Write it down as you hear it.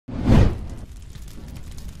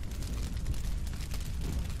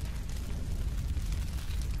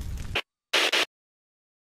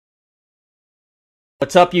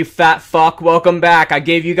What's up, you fat fuck? Welcome back. I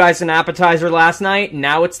gave you guys an appetizer last night,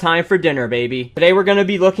 now it's time for dinner, baby. Today we're gonna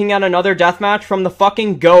be looking at another deathmatch from the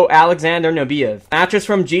fucking GOAT, Alexander Nabiev. Matches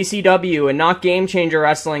from GCW and not Game Changer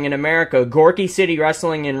Wrestling in America, Gorky City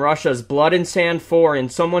Wrestling in Russia's Blood and Sand 4 in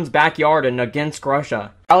someone's backyard in against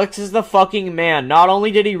Russia. Alex is the fucking man. Not only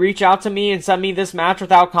did he reach out to me and send me this match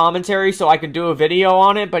without commentary so I could do a video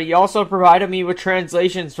on it, but he also provided me with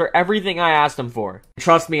translations for everything I asked him for.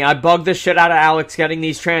 Trust me, I bugged the shit out of Alex getting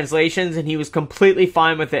these translations and he was completely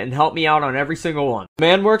fine with it and helped me out on every single one. The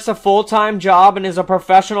man works a full-time job and is a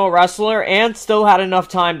professional wrestler and still had enough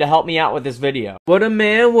time to help me out with this video. What a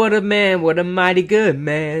man, what a man, what a mighty good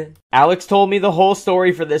man. Alex told me the whole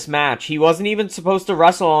story for this match. He wasn't even supposed to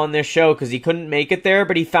wrestle on this show because he couldn't make it there,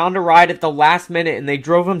 but he found a ride at the last minute and they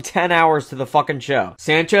drove him 10 hours to the fucking show.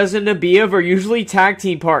 Sanchez and Nabiev are usually tag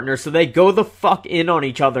team partners, so they go the fuck in on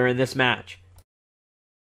each other in this match.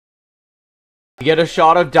 We get a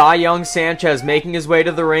shot of Die Young Sanchez making his way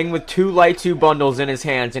to the ring with two light tube bundles in his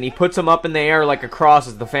hands, and he puts them up in the air like a cross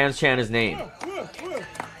as the fans chant his name.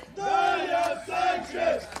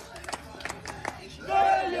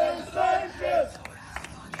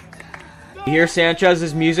 You hear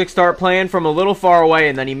Sanchez's music start playing from a little far away,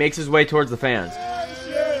 and then he makes his way towards the fans.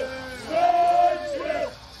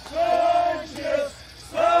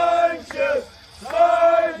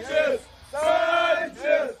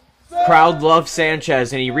 Crowd loves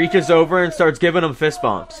Sanchez, and he reaches over and starts giving him fist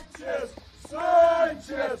bumps.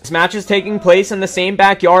 This match is taking place in the same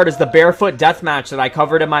backyard as the barefoot death match that I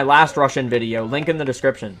covered in my last Russian video, link in the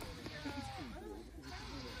description.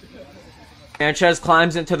 Sanchez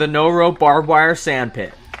climbs into the no-rope barbed wire sand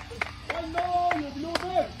pit.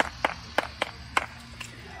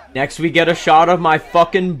 Next we get a shot of my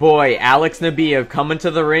fucking boy, Alex Nabiev, coming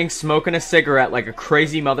to the ring smoking a cigarette like a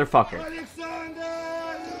crazy motherfucker.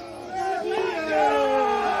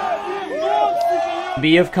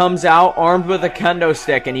 Nabiev comes out armed with a kendo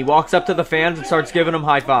stick and he walks up to the fans and starts giving them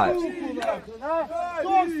high fives.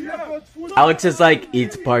 Alex is like,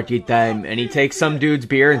 "It's party time," and he takes some dude's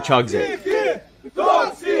beer and chugs it.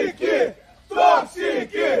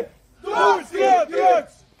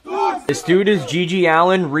 This dude is Gigi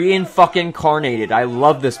Allen reincarnated. I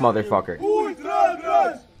love this motherfucker.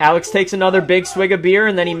 Alex takes another big swig of beer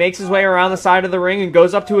and then he makes his way around the side of the ring and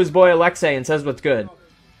goes up to his boy Alexei and says what's good.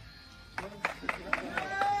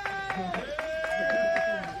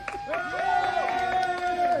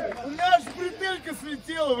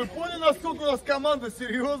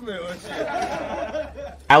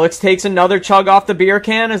 Alex takes another chug off the beer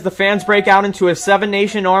can as the fans break out into a 7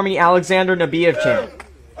 Nation Army Alexander Nabiev chant.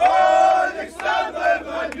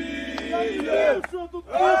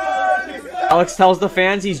 Alex tells the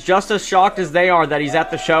fans he's just as shocked as they are that he's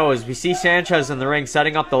at the show as we see Sanchez in the ring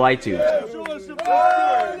setting up the light tubes.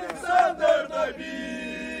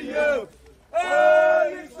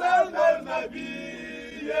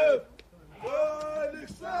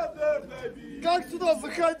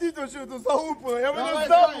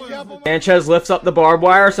 Sanchez lifts up the barbed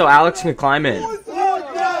wire so Alex can climb in.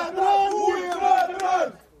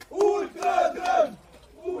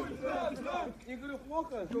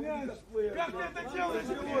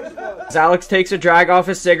 As Alex takes a drag off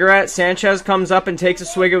his cigarette, Sanchez comes up and takes a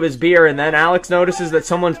swig of his beer, and then Alex notices that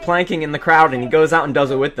someone's planking in the crowd and he goes out and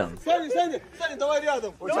does it with them.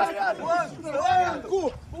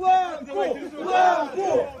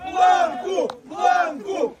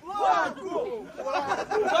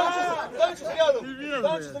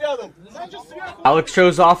 Alex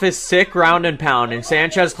shows off his sick round and pound, and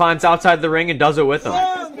Sanchez climbs outside the ring and does it with him.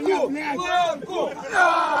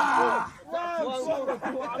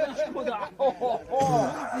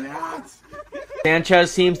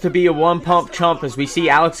 Sanchez seems to be a one-pump chump as we see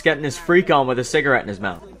Alex getting his freak on with a cigarette in his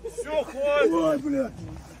mouth.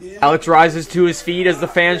 Alex rises to his feet as the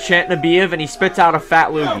fans chant Nabiev and he spits out a fat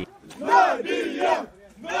loogie.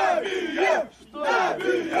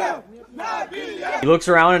 He looks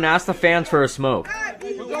around and asks the fans for a smoke.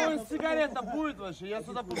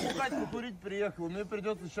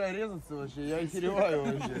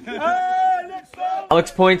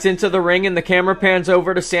 Alex points into the ring and the camera pans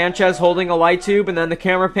over to Sanchez holding a light tube, and then the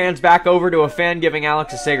camera pans back over to a fan giving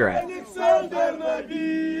Alex a cigarette.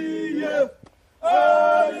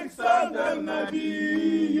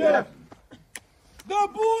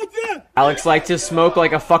 Alex lights his smoke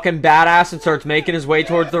like a fucking badass and starts making his way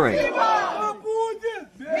towards the ring.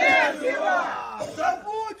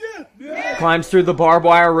 Climbs through the barbed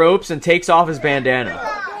wire ropes and takes off his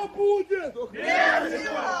bandana.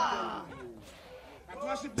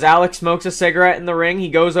 As Alex smokes a cigarette in the ring, he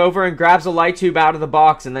goes over and grabs a light tube out of the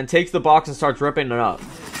box and then takes the box and starts ripping it up.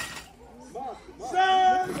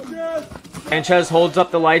 Sanchez holds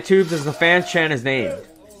up the light tubes as the fans chant his name.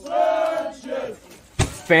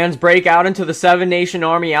 Fans break out into the Seven Nation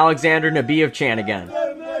Army Alexander Nabiev chant again.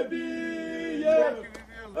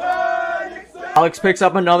 Alex picks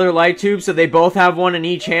up another light tube, so they both have one in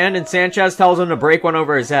each hand, and Sanchez tells him to break one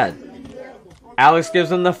over his head. Alex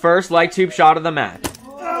gives him the first light tube shot of the match.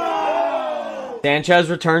 Sanchez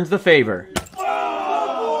returns the favor.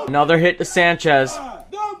 Another hit to Sanchez.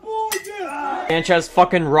 Sanchez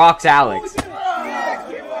fucking rocks Alex.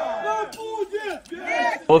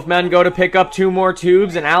 Both men go to pick up 2 more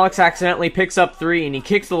tubes, and Alex accidentally picks up 3, and he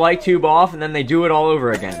kicks the light tube off, and then they do it all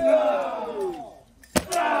over again.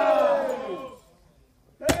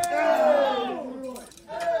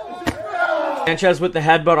 Sanchez with the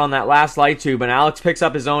headbutt on that last light tube, and Alex picks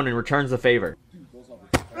up his own and returns the favor.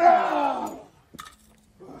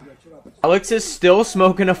 Alex is still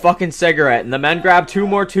smoking a fucking cigarette, and the men grab 2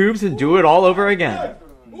 more tubes and do it all over again.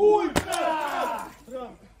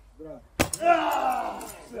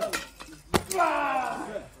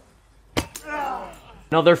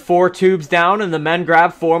 Another 4 tubes down, and the men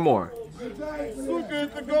grab 4 more.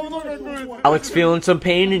 Alex feeling some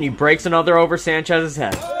pain, and he breaks another over Sanchez's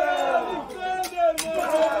head.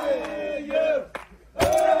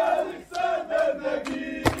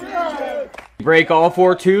 Break all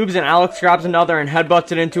 4 tubes, and Alex grabs another and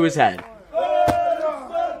headbutts it into his head.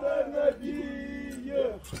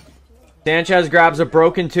 Sanchez grabs a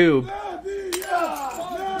broken tube,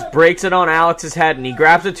 breaks it on Alex's head, and he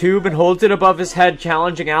grabs a tube and holds it above his head,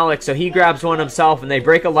 challenging Alex, so he grabs one himself, and they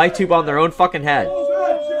break a light tube on their own fucking head.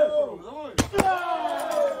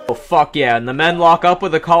 Oh fuck yeah, and the men lock up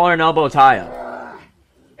with a collar and elbow tie-up.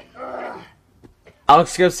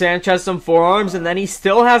 Alex gives Sanchez some forearms, and then he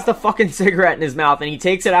still has the fucking cigarette in his mouth, and he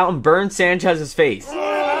takes it out and burns Sanchez's face.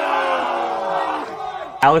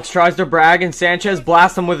 Alex tries to brag, and Sanchez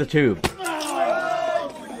blasts him with a tube.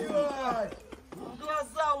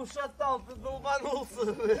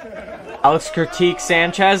 Alex critiques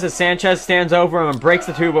Sanchez as Sanchez stands over him and breaks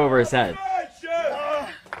the tube over his head.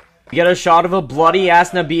 We get a shot of a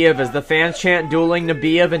bloody-ass Nabiev as the fans chant dueling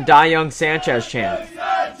Nabiev and Die Young Sanchez chant.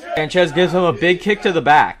 Sanchez gives him a big kick to the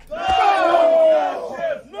back.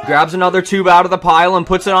 Grabs another tube out of the pile and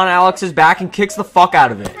puts it on Alex's back and kicks the fuck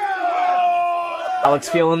out of it. Alex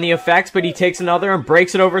feeling the effects, but he takes another and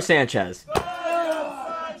breaks it over Sanchez.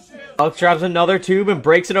 Alex grabs another tube and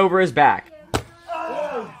breaks it over his back.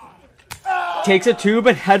 Takes a tube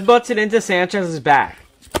and headbutts it into Sanchez's back.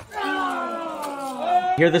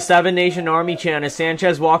 Hear the Seven Nation Army chant as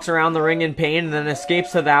Sanchez walks around the ring in pain and then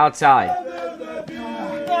escapes to the outside.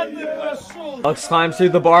 Alex climbs through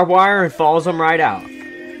the barbed wire and follows him right out.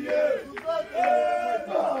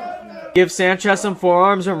 Gives Sanchez some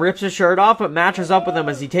forearms and rips his shirt off, but matches up with him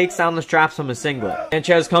as he takes down the straps from his singlet.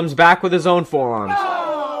 Sanchez comes back with his own forearms.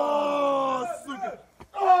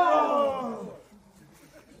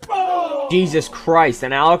 Jesus Christ,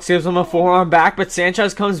 and Alex gives him a forearm back, but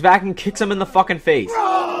Sanchez comes back and kicks him in the fucking face.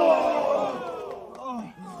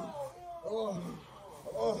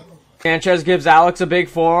 Sanchez gives Alex a big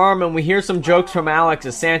forearm, and we hear some jokes from Alex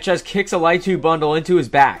as Sanchez kicks a light tube bundle into his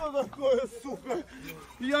back.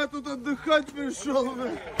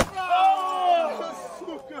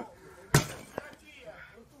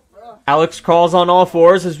 Alex crawls on all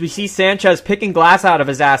fours as we see Sanchez picking glass out of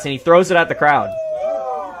his ass, and he throws it at the crowd.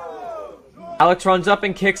 Alex runs up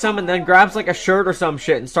and kicks him and then grabs like a shirt or some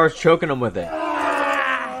shit and starts choking him with it.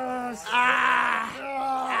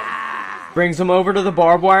 Brings him over to the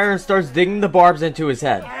barbed wire and starts digging the barbs into his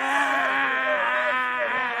head.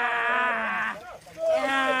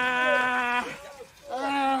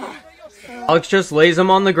 Alex just lays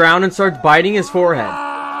him on the ground and starts biting his forehead.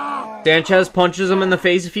 Sanchez punches him in the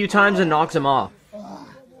face a few times and knocks him off.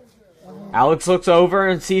 Alex looks over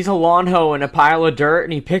and sees a lawn hoe in a pile of dirt,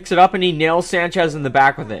 and he picks it up and he nails Sanchez in the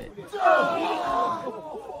back with it.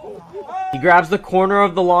 He grabs the corner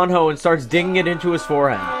of the lawn hoe and starts digging it into his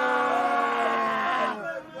forehead.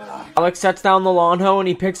 Alex sets down the lawn hoe and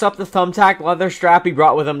he picks up the thumbtack leather strap he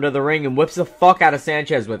brought with him to the ring and whips the fuck out of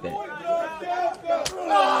Sanchez with it.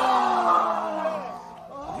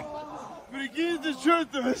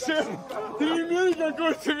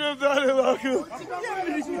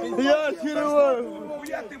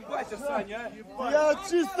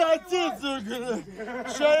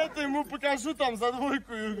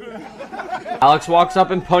 Alex walks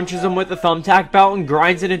up and punches him with the thumbtack belt and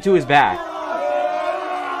grinds it into his back.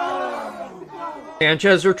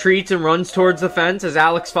 Sanchez retreats and runs towards the fence as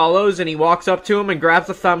Alex follows, and he walks up to him and grabs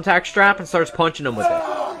the thumbtack strap and starts punching him with it.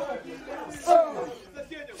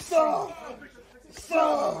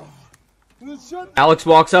 Alex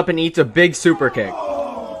walks up and eats a big super kick.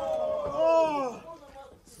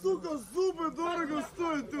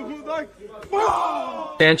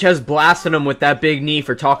 Sanchez blasted him with that big knee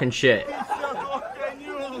for talking shit.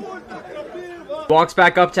 Walks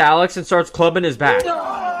back up to Alex and starts clubbing his back.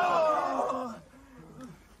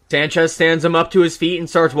 Sanchez stands him up to his feet and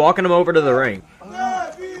starts walking him over to the ring.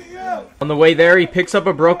 On the way there, he picks up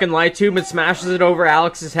a broken light tube and smashes it over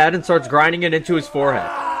Alex's head and starts grinding it into his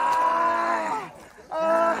forehead.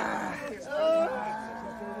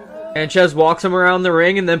 Sanchez walks him around the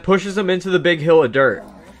ring and then pushes him into the big hill of dirt.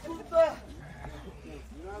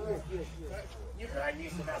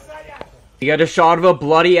 You get a shot of a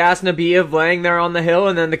bloody-ass Nabiev laying there on the hill,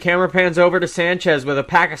 and then the camera pans over to Sanchez with a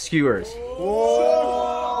pack of skewers.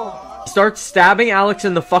 He starts stabbing Alex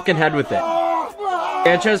in the fucking head with it.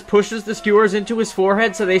 Sanchez pushes the skewers into his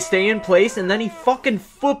forehead so they stay in place, and then he fucking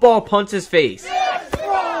football punts his face.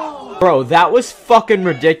 Bro, that was fucking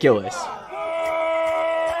ridiculous.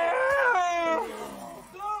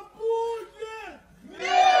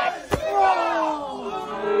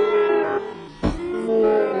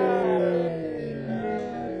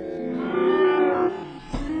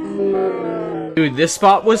 Dude, this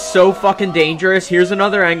spot was so fucking dangerous. Here's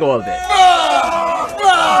another angle of it.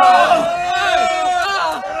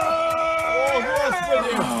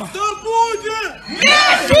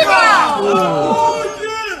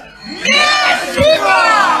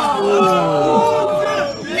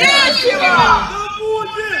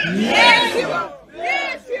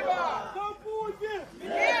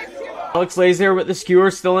 Alex lays there with the skewer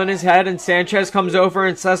still in his head, and Sanchez comes over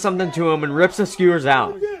and says something to him and rips the skewers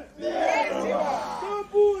out.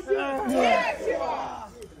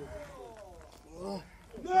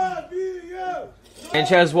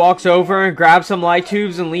 Sanchez walks over and grabs some light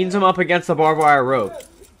tubes and leans them up against the barbed wire rope.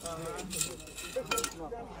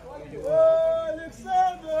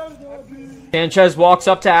 Sanchez walks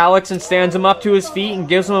up to Alex and stands him up to his feet and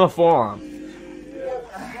gives him a forearm.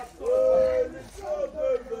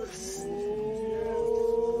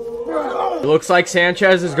 It looks like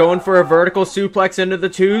Sanchez is going for a vertical suplex into the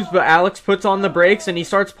tubes, but Alex puts on the brakes and he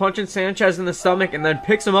starts punching Sanchez in the stomach and then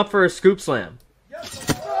picks him up for a scoop slam.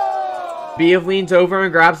 Nabiev leans over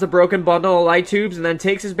and grabs the broken bundle of light tubes and then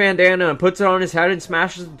takes his bandana and puts it on his head and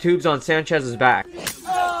smashes the tubes on Sanchez's back.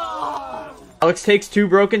 Alex takes two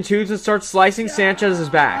broken tubes and starts slicing Sanchez's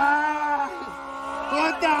back.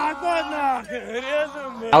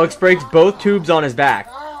 Alex breaks both tubes on his back.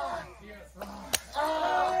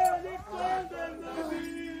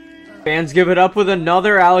 Fans give it up with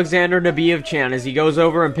another Alexander Nabiev chant as he goes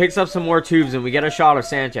over and picks up some more tubes, and we get a shot of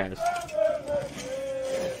Sanchez.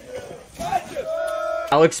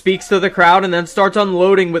 Alex speaks to the crowd and then starts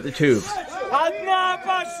unloading with the tubes.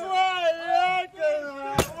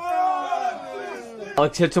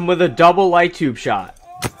 Alex hits him with a double light tube shot.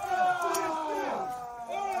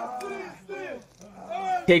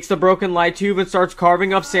 Takes the broken light tube and starts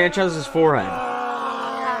carving up Sanchez's forehead.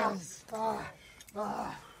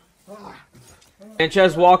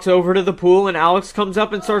 Sanchez walks over to the pool and Alex comes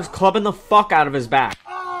up and starts clubbing the fuck out of his back.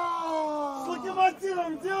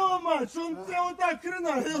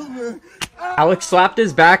 Alex slapped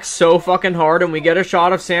his back so fucking hard, and we get a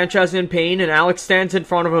shot of Sanchez in pain, and Alex stands in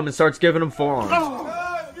front of him and starts giving him forearms.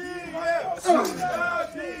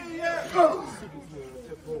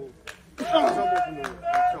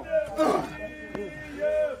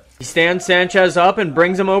 He stands Sanchez up and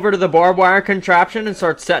brings him over to the barbed wire contraption and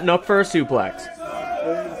starts setting up for a suplex.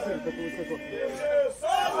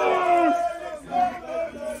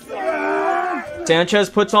 Sanchez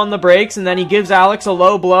puts on the brakes and then he gives Alex a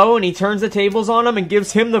low blow and he turns the tables on him and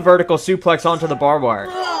gives him the vertical suplex onto the barbed wire.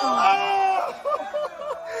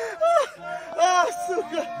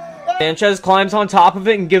 Sanchez climbs on top of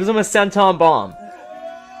it and gives him a senton bomb.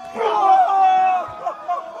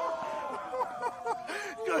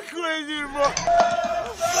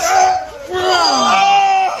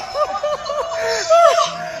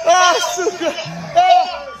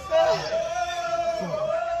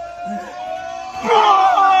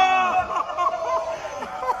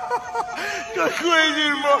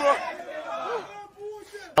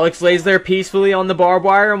 Alex lays there peacefully on the barbed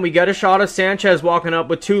wire, and we get a shot of Sanchez walking up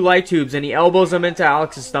with two light tubes, and he elbows them into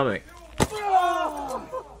Alex's stomach.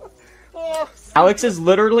 Alex is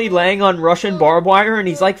literally laying on Russian barbed wire, and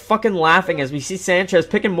he's like fucking laughing as we see Sanchez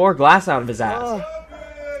picking more glass out of his ass.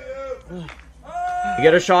 We We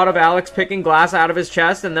get a shot of Alex picking glass out of his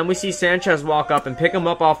chest, and then we see Sanchez walk up and pick him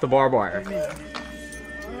up off the barbed wire.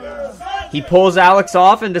 He pulls Alex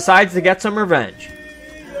off and decides to get some revenge.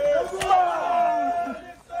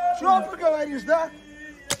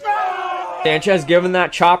 Sanchez giving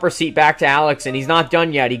that chopper seat back to Alex, and he's not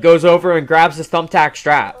done yet. He goes over and grabs his thumbtack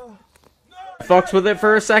strap. Fucks with it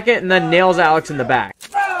for a second and then nails Alex in the back.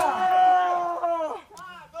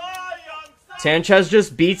 Sanchez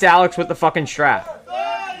just beats Alex with the fucking strap.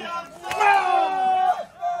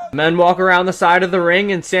 Men walk around the side of the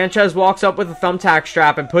ring, and Sanchez walks up with a thumbtack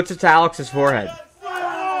strap and puts it to Alex's forehead.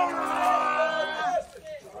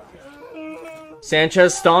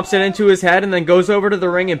 Sanchez stomps it into his head and then goes over to the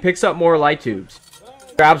ring and picks up more light tubes.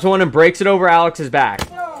 Grabs one and breaks it over Alex's back.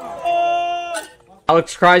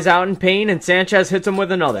 Alex cries out in pain, and Sanchez hits him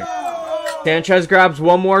with another. Sanchez grabs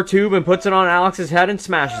one more tube and puts it on Alex's head and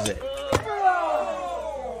smashes it.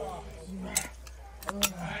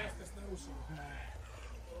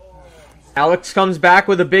 Alex comes back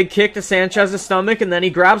with a big kick to Sanchez's stomach, and then he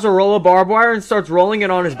grabs a roll of barbed wire and starts rolling it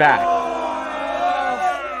on his back.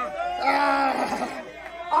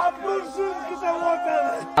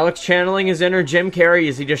 Alex channeling his inner Jim Carrey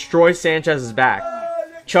as he destroys Sanchez's back.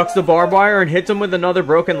 Chucks the barbed wire and hits him with another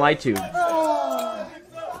broken light tube.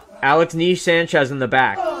 Alex knees Sanchez in the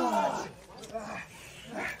back.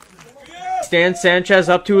 Stands Sanchez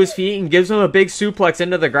up to his feet and gives him a big suplex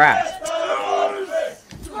into the grass.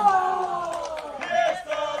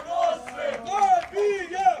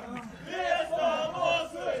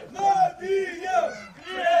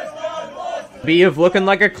 Nabiev, looking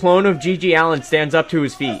like a clone of Gigi Allen, stands up to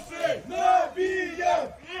his feet.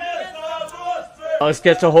 Alex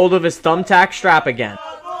gets a hold of his thumbtack strap again.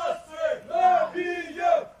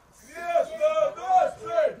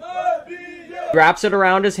 Wraps it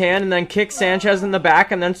around his hand and then kicks Sanchez in the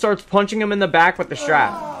back and then starts punching him in the back with the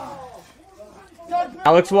strap.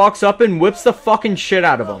 Alex walks up and whips the fucking shit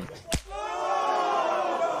out of him.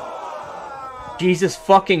 Jesus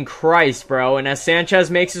fucking Christ, bro. And as Sanchez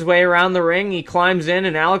makes his way around the ring, he climbs in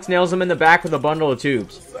and Alex nails him in the back with a bundle of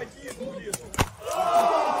tubes.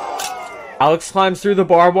 Alex climbs through the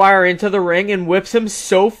barbed wire into the ring and whips him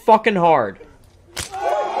so fucking hard.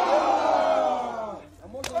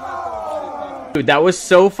 Dude, that was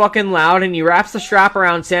so fucking loud, and he wraps the strap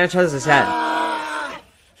around Sanchez's head.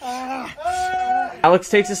 Alex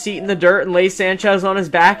takes a seat in the dirt and lays Sanchez on his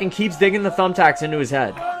back and keeps digging the thumbtacks into his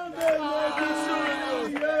head.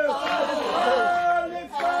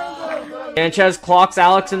 Sanchez clocks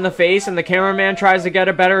Alex in the face, and the cameraman tries to get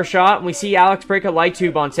a better shot, and we see Alex break a light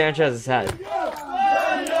tube on Sanchez's head.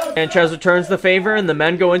 Sanchez returns the favor, and the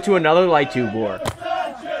men go into another light tube war.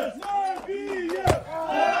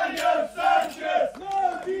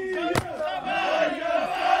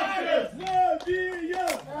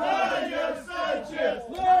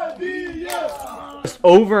 Just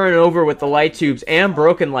over and over with the light tubes and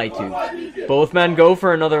broken light tubes. Both men go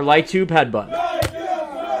for another light tube headbutt.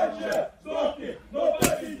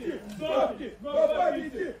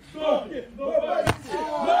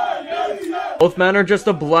 Both men are just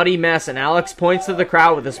a bloody mess, and Alex points to the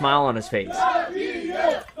crowd with a smile on his face.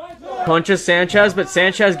 Punches Sanchez, but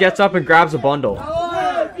Sanchez gets up and grabs a bundle.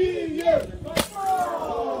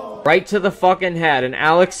 Right to the fucking head, and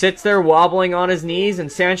Alex sits there wobbling on his knees,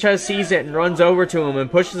 and Sanchez sees it and runs over to him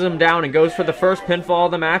and pushes him down and goes for the first pinfall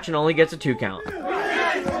of the match and only gets a 2 count.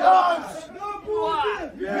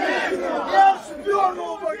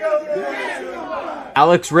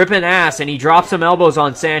 Alex ripping ass, and he drops some elbows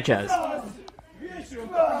on Sanchez.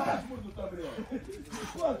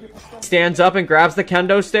 Stands up and grabs the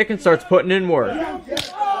kendo stick and starts putting in work.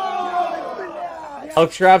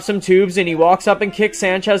 Alex grabs some tubes and he walks up and kicks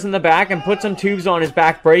Sanchez in the back and puts some tubes on his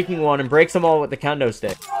back, breaking one, and breaks them all with the kendo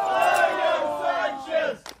stick.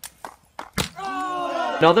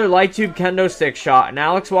 Another light tube kendo stick shot, and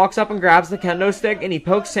Alex walks up and grabs the kendo stick and he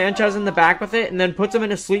pokes Sanchez in the back with it and then puts him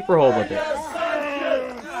in a sleeper hold with it.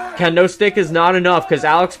 Kendo stick is not enough because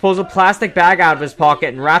Alex pulls a plastic bag out of his pocket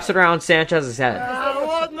and wraps it around Sanchez's head.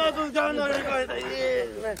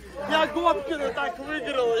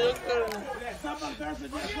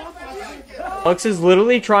 Alex is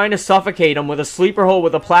literally trying to suffocate him with a sleeper hold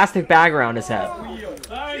with a plastic bag around his head.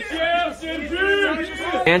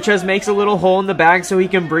 Sanchez makes a little hole in the bag so he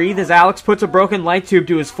can breathe as Alex puts a broken light tube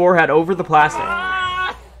to his forehead over the plastic.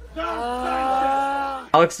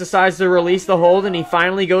 Alex decides to release the hold and he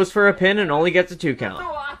finally goes for a pin and only gets a 2 count.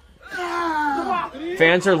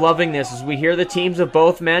 Fans are loving this as we hear the teams of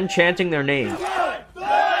both men chanting their names.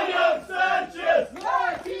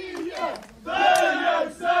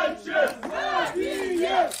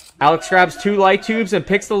 Alex grabs 2 light tubes and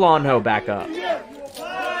picks the lawn hoe back up.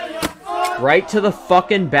 Right to the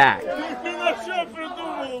fucking back.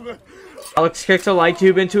 Alex kicks a light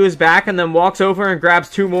tube into his back and then walks over and grabs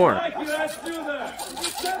 2 more.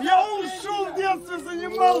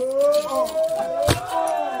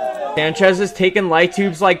 Sanchez is taking light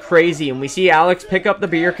tubes like crazy, and we see Alex pick up the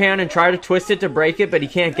beer can and try to twist it to break it, but he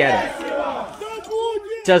can't get it.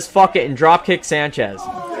 He says fuck it and drop kicks Sanchez.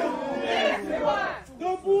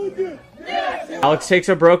 Alex takes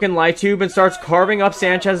a broken light tube and starts carving up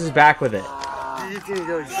Sanchez's back with it.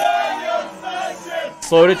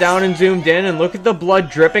 Slowed it down and zoomed in, and look at the blood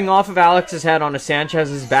dripping off of Alex's head onto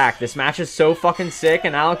Sanchez's back. This match is so fucking sick,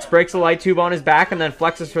 and Alex breaks a light tube on his back and then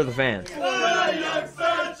flexes for the fans.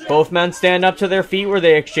 Both men stand up to their feet where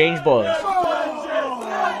they exchange blows.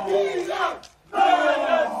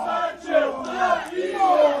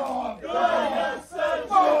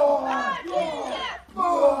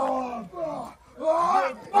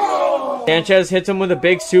 Sanchez hits him with a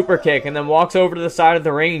big super kick and then walks over to the side of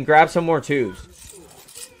the ring and grabs some more tubes.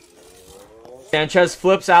 Sanchez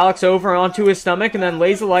flips Alex over onto his stomach and then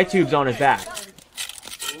lays the light tubes on his back.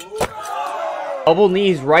 Double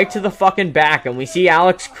knees right to the fucking back, and we see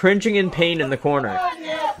Alex cringing in pain in the corner.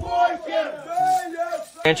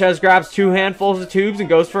 Sanchez grabs 2 handfuls of tubes and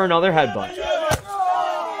goes for another headbutt.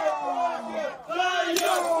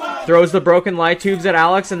 Throws the broken light tubes at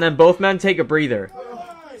Alex, and then both men take a breather.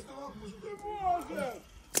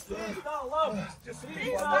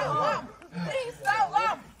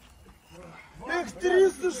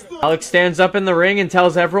 Alex stands up in the ring and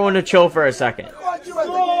tells everyone to chill for a second.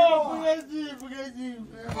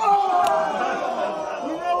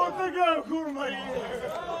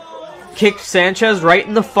 Kicks Sanchez right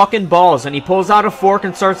in the fucking balls, and he pulls out a fork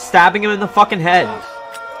and starts stabbing him in the fucking head.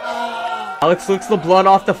 Alex licks the blood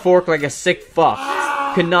off the fork like a sick fuck.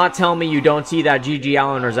 Could not tell me you don't see that G.G.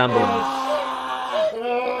 Allen resemblance.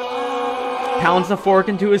 Pounds the fork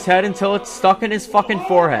into his head until it's stuck in his fucking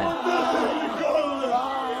forehead.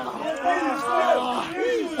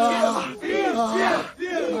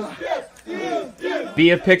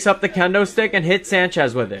 Nabiev picks up the kendo stick and hits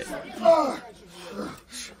Sanchez with it.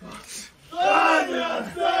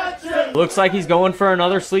 Looks like he's going for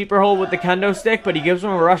another sleeper hold with the kendo stick, but he gives him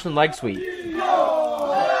a Russian leg sweep.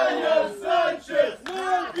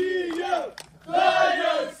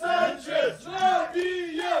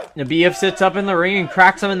 Nabiev sits up in the ring and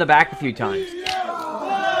cracks him in the back a few times.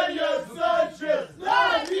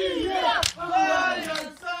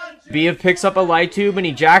 Nabiev picks up a light tube and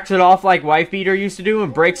he jacks it off like Wife Beater used to do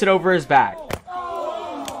and breaks it over his back.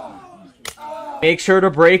 Makes sure to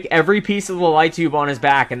break every piece of the light tube on his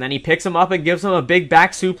back, and then he picks him up and gives him a big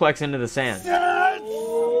back suplex into the sand.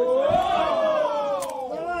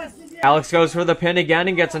 Alex goes for the pin again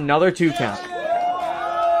and gets another 2 count.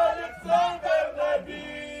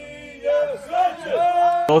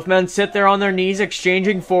 Both men sit there on their knees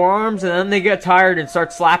exchanging forearms, and then they get tired and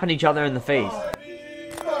start slapping each other in the face.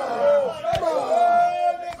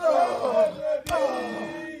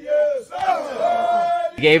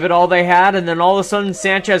 Gave it all they had, and then all of a sudden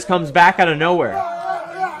Sanchez comes back out of nowhere.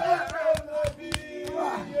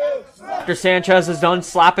 After Sanchez is done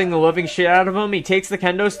slapping the living shit out of him, he takes the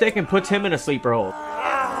kendo stick and puts him in a sleeper hold.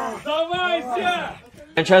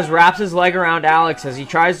 Sanchez wraps his leg around Alex as he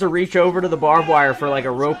tries to reach over to the barbed wire for like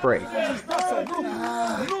a rope break.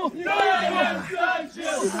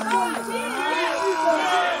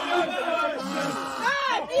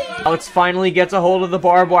 Alex finally gets a hold of the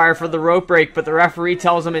barbed wire for the rope break, but the referee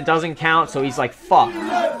tells him it doesn't count, so he's like, fuck.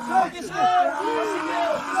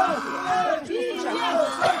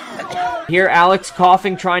 Hear Alex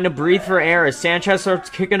coughing, trying to breathe for air as Sanchez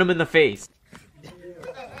starts kicking him in the face.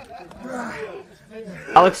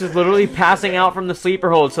 Alex is literally passing out from the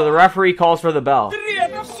sleeper hold, so the referee calls for the bell.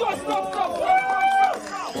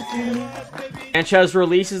 Sanchez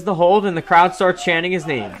releases the hold and the crowd starts chanting his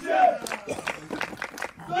name.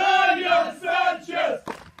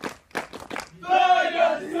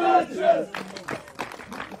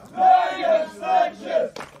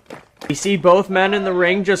 We see both men in the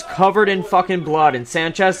ring just covered in fucking blood, and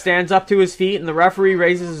Sanchez stands up to his feet and the referee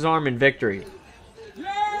raises his arm in victory.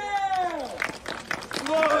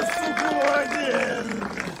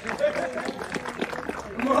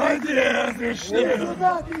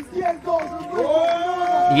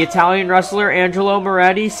 The Italian wrestler Angelo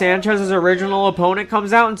Moretti, Sanchez's original opponent,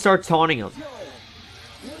 comes out and starts taunting him.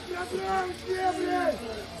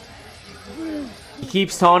 He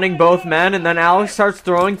keeps taunting both men, and then Alex starts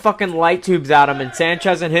throwing fucking light tubes at him, and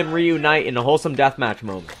Sanchez and him reunite in a wholesome deathmatch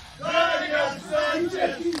moment.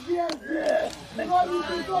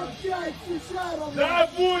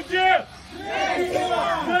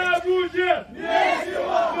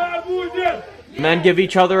 Men give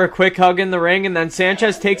each other a quick hug in the ring, and then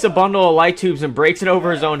Sanchez takes a bundle of light tubes and breaks it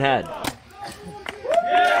over his own head.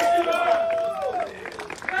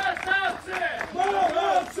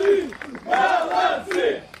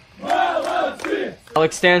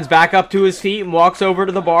 Alex stands back up to his feet and walks over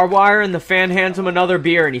to the barbed wire, and the fan hands him another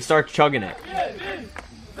beer and he starts chugging it.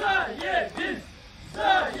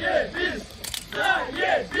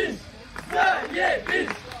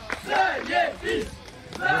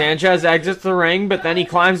 Sanchez exits the ring, but then he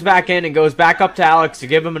climbs back in and goes back up to Alex to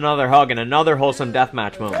give him another hug and another wholesome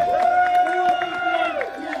deathmatch moment.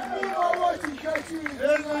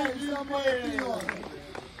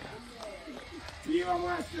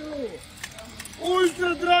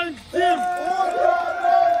 Ultra drunk team!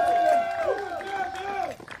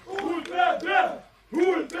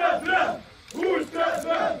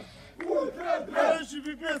 Короче,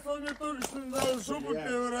 пипец, он мне только что дал жопу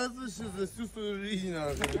первый раз вообще за всю свою жизнь.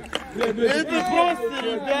 Это просто,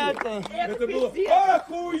 ребята! Это было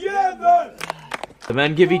охуенно! The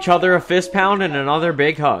men give each other a fist pound and another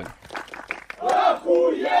big hug.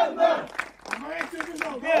 Охуенно!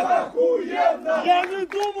 Я не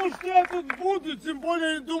думал, что я тут буду, тем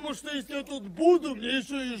более не думал, что если я тут буду, мне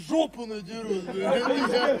еще и жопу надерут.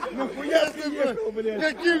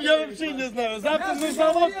 Каким я вообще не знаю. Завтра на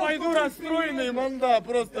завод пойду расстроенный, манда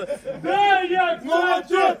просто. Да, я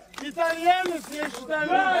молодец! Итальянец, я считаю.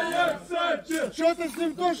 Да, я Санчез! Что-то с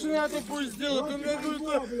ним тоже надо будет сделать. Он мне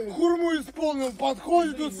какую-то хурму исполнил.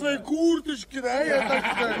 Подходит тут в своей курточке, да, я так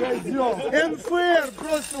сказал. НФР,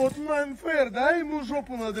 просто вот на НФР, да, ему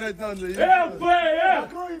жопу надрать надо. НФР!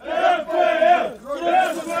 НФР!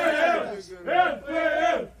 НФР!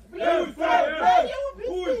 НФР!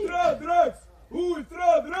 Ультра дракс!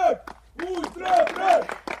 Ультра дракс! Ультра дракс!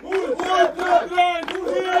 Ультра дракс!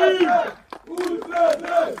 Ультра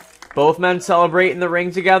дракс! Both men celebrate in the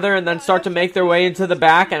ring together and then start to make their way into the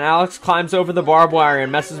back, and Alex climbs over the barbed wire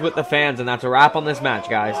and messes with the fans, and that's a wrap on this match,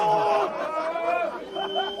 guys.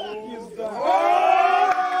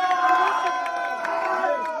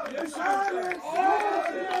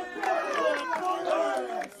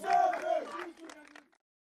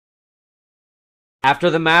 After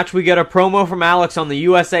the match, we get a promo from Alex on the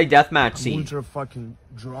USA Deathmatch scene. I'm ultra fucking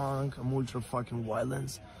drunk, I'm ultra fucking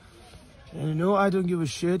violent. And you know, I don't give a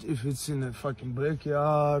shit if it's in the fucking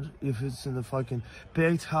backyard, if it's in the fucking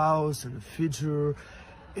packed house, in the feature,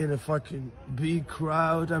 in a fucking big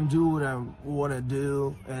crowd. I'm doing what I wanna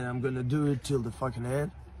do, and I'm gonna do it till the fucking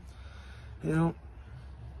end. You know,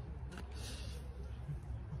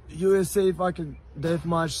 USA fucking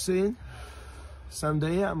deathmatch scene.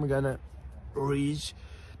 Someday I'm gonna reach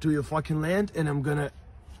to your fucking land and I'm gonna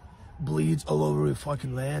bleed all over your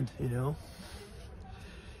fucking land, you know.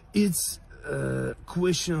 It's a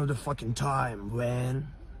question of the fucking time when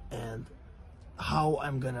and how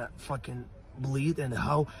I'm gonna fucking bleed and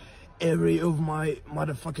how every of my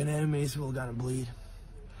motherfucking enemies will gonna bleed.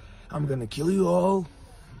 I'm gonna kill you all,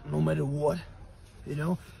 no matter what, you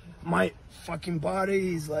know. My fucking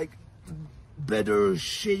body is like better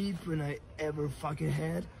shape than I ever fucking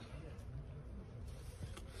had.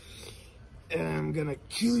 And I'm gonna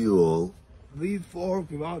kill you all, with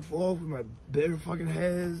fork, without fork, with my bare fucking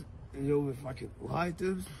heads, you know, with fucking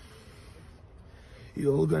lighters.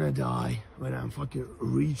 You're all gonna die when I'm fucking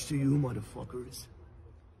reach to you, motherfuckers.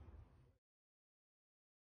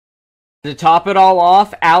 To top it all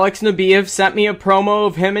off, Alex Nabiev sent me a promo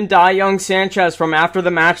of him and Young Sanchez from after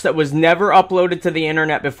the match that was never uploaded to the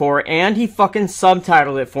internet before, and he fucking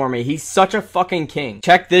subtitled it for me. He's such a fucking king.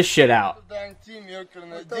 Check this shit out.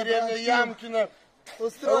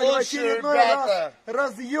 Устроили в очередной раз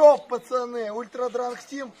разъеб, пацаны. Ультрадранк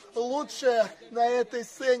Тим лучшие на этой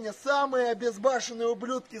сцене. Самые обезбашенные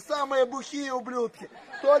ублюдки, самые бухие ублюдки.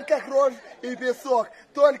 Только кровь и песок,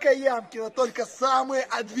 только Ямкина, только самые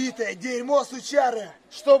отбитые. Дерьмо сучары.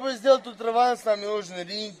 Чтобы сделать тут реванс, нам не нужен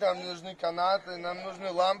ринг, нам не нужны канаты, нам нужны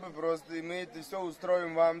лампы просто. И мы это все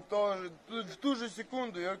устроим вам тоже в ту же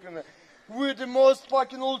секунду, ёкина. We're the most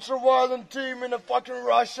fucking ultra-violent team in the fucking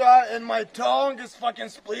Russia, and my tongue is fucking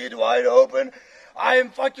split wide open. I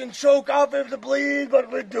am fucking choked up with the bleed, but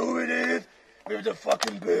we're doing it with the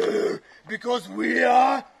fucking beer. Because we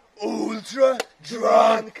are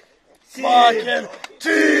ultra-drunk fucking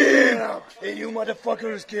team. And you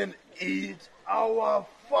motherfuckers can eat our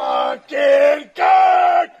fucking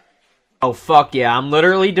cake! Oh fuck yeah, I'm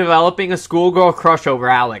literally developing a schoolgirl crush over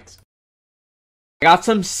Alex. I got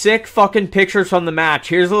some sick fucking pictures from the match.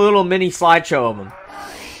 Here's a little mini slideshow of them.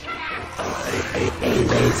 Hey,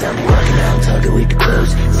 legs, I'm walking out, talking with the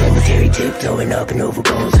crows. Cemetery tiptoeing up and over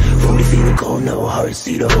goals. Fully feeling cold, no heart,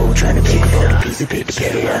 see the hole. Trying to pick up all the pieces, pick the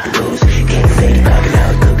petal out the rose. Can't fade it, popping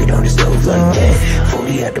out, cook it on the stove like that.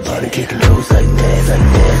 40 at the bottom, kicking those like that, like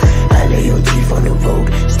that. I lay your teeth on the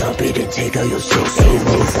road, stomp it and take out your soul. Hey,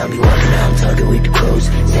 legs, I'm walking out, talking with the crows.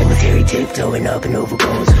 Cemetery tiptoeing up and over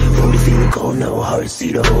goals. Fully feeling cold, no heart,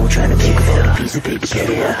 see the hole. Trying to pick up all the pieces, pick the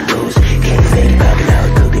petal out the rose. Can't fade it, popping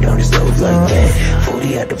out, cook it on the stove like that.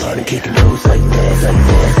 40 at the bottom, kicking those like that, like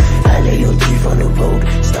that. I lay your teeth on the road,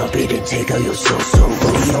 stomp it and take out your soul. So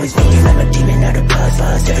 40 always thinking I'm a demon out of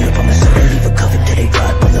plasma. Stepping up on my soul, leave a cover till they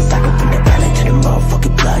rot. Motherfucker, bring the pallet to the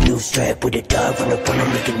motherfucking blood. New strap with a dog, run up on them,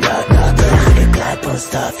 make it knock, knock. With a glide, bone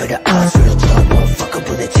stop for the odds. Real talk, motherfucker,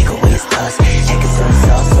 bullet, take away his thoughts. Taking some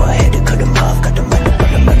sauce, so I had to cut him off. Got the money,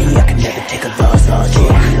 but the money, I can never take a loss. Lost,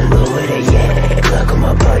 yeah, look where they at. Glock on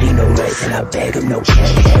my body, no rest, and I bag him, no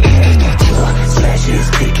cash. Smash his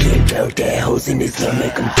picky and belt that hoes in his gun,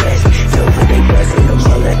 make him press. Feel for they bustin' them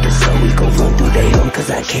all at the sun. We gon' run through they home, cause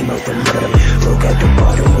I came out the mud. Broke out the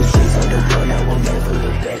bottom, was face on the run. I will never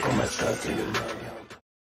look back on my scars in the mud.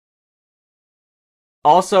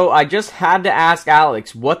 Also, I just had to ask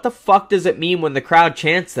Alex, what the fuck does it mean when the crowd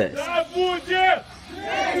chants this? BUDET!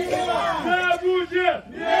 BUDET!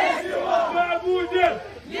 BUDET!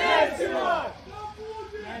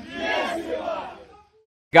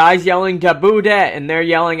 Guys yelling BUDET and they're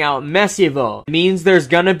yelling out MESIVO. It means there's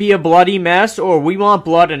gonna be a bloody mess or we want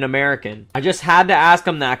blood in American. I just had to ask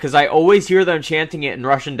them that because I always hear them chanting it in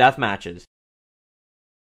Russian death matches.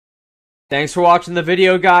 Thanks for watching the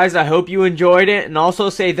video, guys. I hope you enjoyed it, and also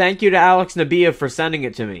say thank you to Alex Nabiev for sending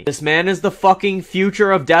it to me. This man is the fucking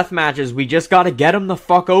future of death matches. We just gotta get him the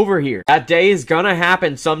fuck over here. That day is gonna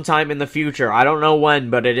happen sometime in the future. I don't know when,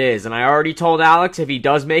 but it is. And I already told Alex if he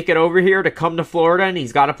does make it over here to come to Florida and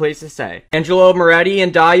he's got a place to stay. Angelo Moretti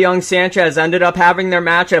and Young Sanchez ended up having their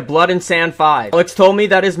match at Blood and Sand 5. Alex told me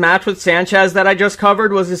that his match with Sanchez that I just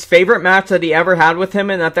covered was his favorite match that he ever had with him,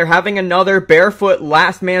 and that they're having another barefoot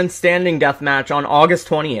last man standing death match on August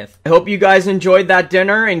 20th. I hope you guys enjoyed that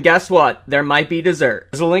dinner, and guess what? There might be dessert.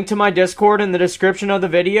 There's a link to my Discord in the description of the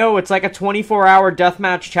video. It's like a 24-hour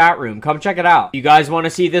deathmatch chat room. Come check it out. If you guys want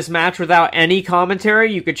to see this match without any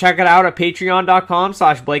commentary, you can check it out at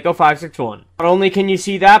patreon.com/Blako561. Not only can you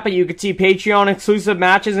see that, but you can see Patreon exclusive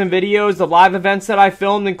matches and videos, the live events that I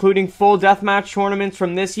filmed, including full deathmatch tournaments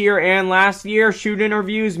from this year and last year, shoot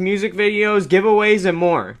interviews, music videos, giveaways, and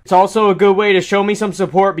more. It's also a good way to show me some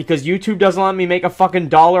support because YouTube doesn't let me make a fucking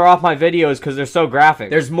dollar off my videos because they're so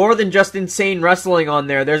graphic. There's more than just insane wrestling on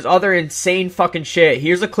there. There's other insane fucking shit.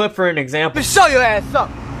 Here's a clip for an example. Let me show your ass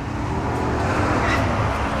up.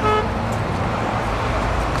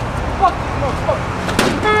 Fuck this motherfucker.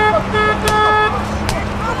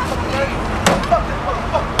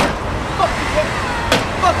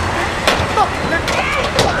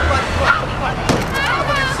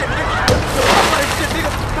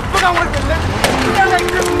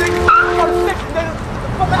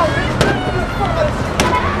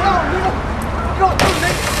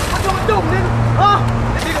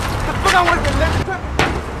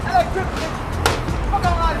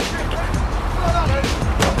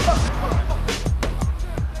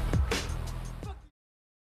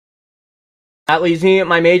 That leaves me at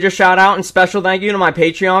my major shout out and special thank you to my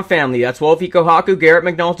Patreon family. That's Wolfie Kohaku, Garrett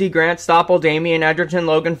McNulty, Grant Stoppel, Damian Edgerton,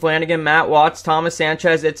 Logan Flanagan, Matt Watts, Thomas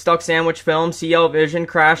Sanchez, It Stuck Sandwich Film, CL Vision,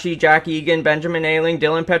 Crashy, Jack Egan, Benjamin Ailing,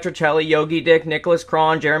 Dylan Petrocelli, Yogi Dick, Nicholas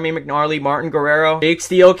Cron, Jeremy McNarley, Martin Guerrero, Jake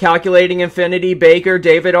Steele, Calculating Infinity, Baker,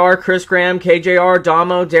 David R, Chris Graham, KJR,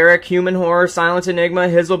 Damo, Derek, Human Horror, Silence Enigma,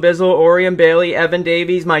 Hizzle Bizzle, Orion Bailey, Evan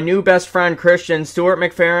Davies, my new best friend Christian, Stuart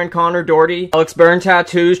McFerrin, Connor Doherty, Alex Byrne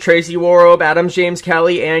Tattoos, Tracy Warrobe, Adam James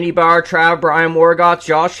Kelly, Andy Barr, Trav, Brian Wargotts,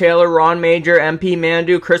 Josh Taylor, Ron Major, MP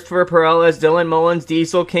Mandu, Christopher Perelez, Dylan Mullins,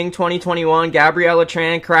 Diesel, King 2021, Gabriella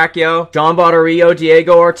Tran, Crackyo, John Botterillo,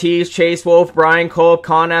 Diego Ortiz, Chase Wolf, Brian Culp,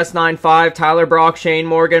 Con S95, Tyler Brock, Shane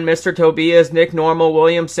Morgan, Mr. Tobias, Nick Normal,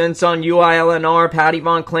 William Sinson, UILNR, Patty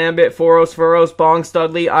Von Clambit, Foros Furros, Bong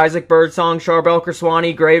Studley, Isaac Birdsong, Charbel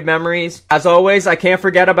Kerswani, Grave Memories. As always, I can't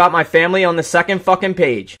forget about my family on the second fucking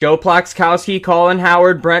page. Joe Plaxkowski, Colin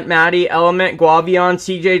Howard, Brent Maddie, Element, Guavion,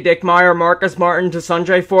 CJ Dickmeyer, Marcus Martin, to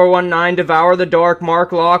Sanjay 419, Devour the Dark,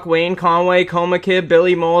 Mark Locke, Wayne Conway, Coma Kid,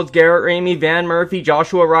 Billy Molds, Garrett Ramey, Van Murphy,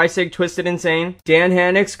 Joshua Reisig, Twisted Insane, Dan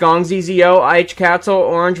Hannix, Gong ZZO, Eich Katzel,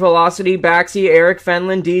 Orange Velocity, Baxi, Eric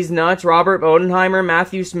Fenlon, D's Nuts, Robert Bodenheimer,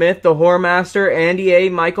 Matthew Smith, The Whoremaster, Andy A,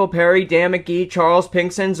 Michael Perry, Dan McGee, Charles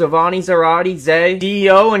Pinkson, Giovanni Zarati, Zay,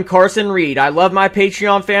 DEO, and Carson Reed. I love my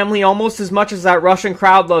Patreon family almost as much as that Russian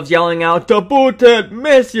crowd loves yelling out, BUDET,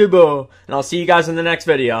 MESIVO. and I'll see you guys in the next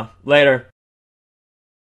video. Later.